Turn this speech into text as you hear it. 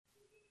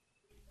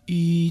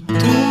Y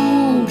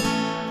tú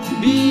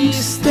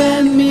viste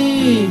en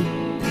mí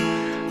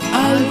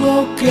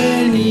algo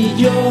que ni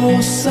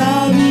yo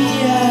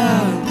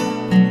sabía,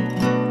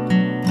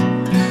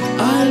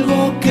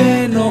 algo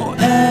que no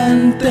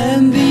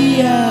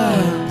entendía,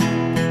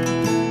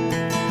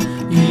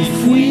 y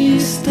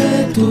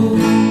fuiste tú.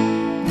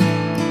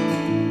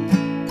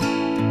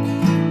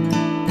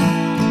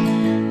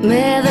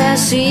 Me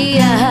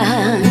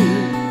decían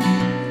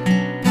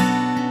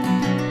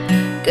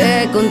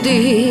que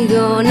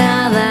contigo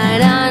nada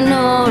era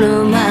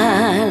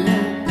normal.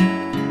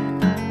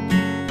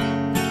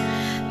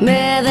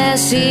 Me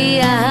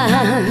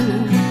decían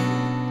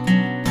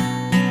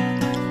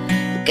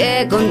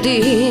que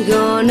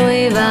contigo no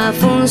iba a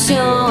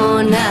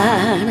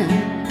funcionar.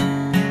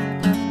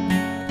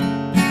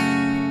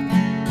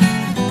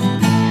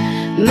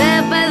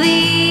 Me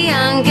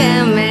pedían que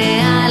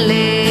me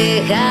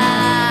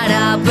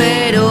alejara,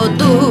 pero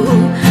tú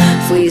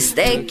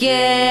fuiste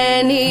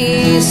quien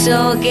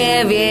hizo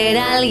que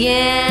viera a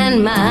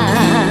alguien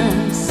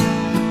más.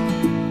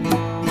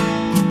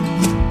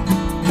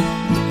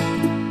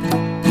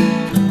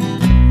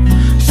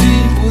 Si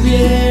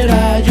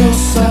pudiera yo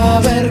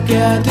saber que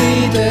a ti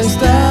te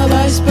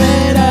estaba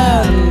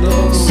esperando,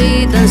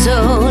 Si tan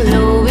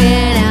solo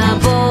hubiera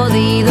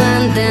podido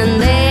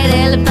entender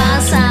el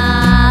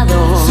pasado.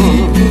 si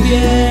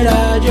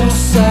pudiera yo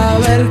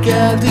saber que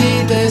a ti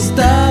te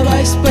estaba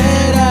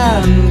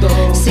esperando,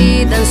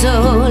 Si tan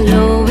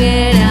solo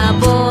hubiera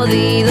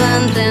podido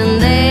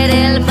entender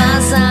el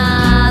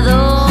pasado.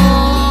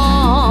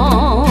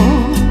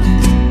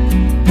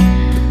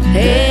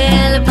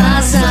 El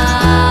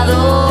pasado.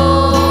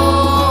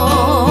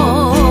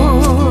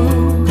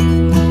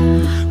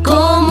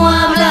 ¿Cómo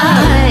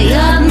hablar y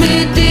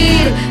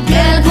admitir que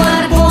el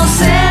cuerpo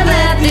se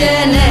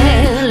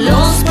detiene?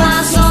 Los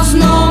pasos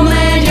no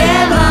me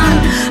llevan,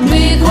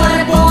 mi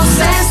cuerpo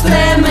se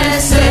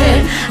estremece.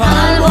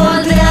 Al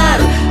voltear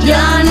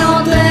ya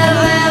no te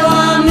veo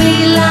a mi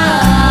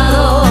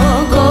lado,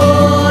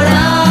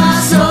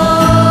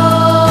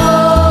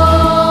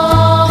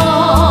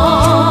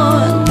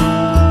 corazón.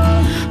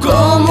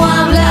 ¿Cómo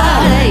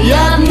hablar y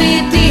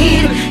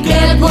admitir que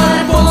el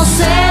cuerpo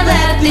se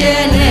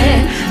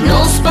detiene?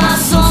 Los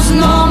pasos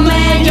no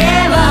me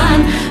llevan,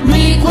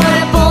 mi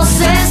cuerpo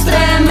se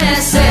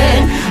estremece.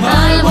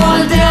 Al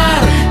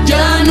voltear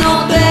ya no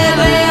te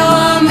veo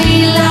a mi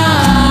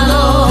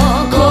lado,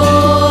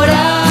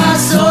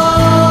 corazón.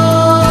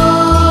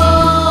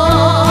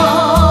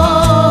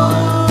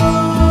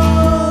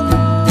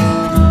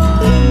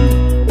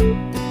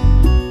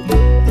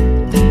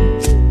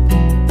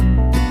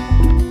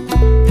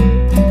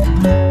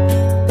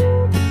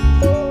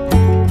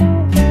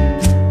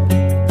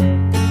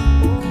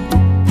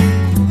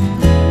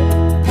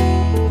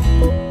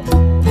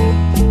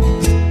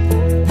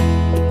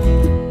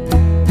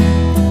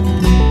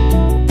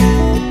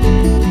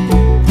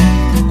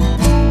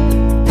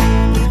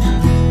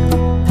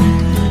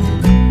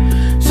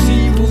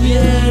 si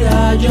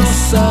pudiera yo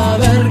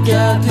saber que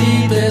a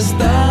ti te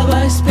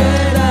estaba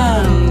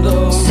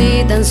esperando,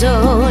 Si tan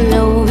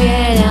solo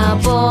hubiera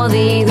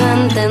podido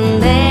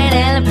entender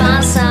el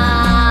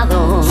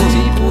pasado.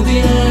 si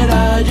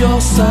pudiera yo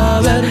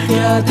saber que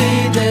a ti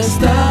te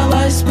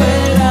estaba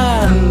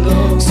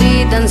esperando,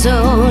 Si tan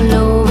solo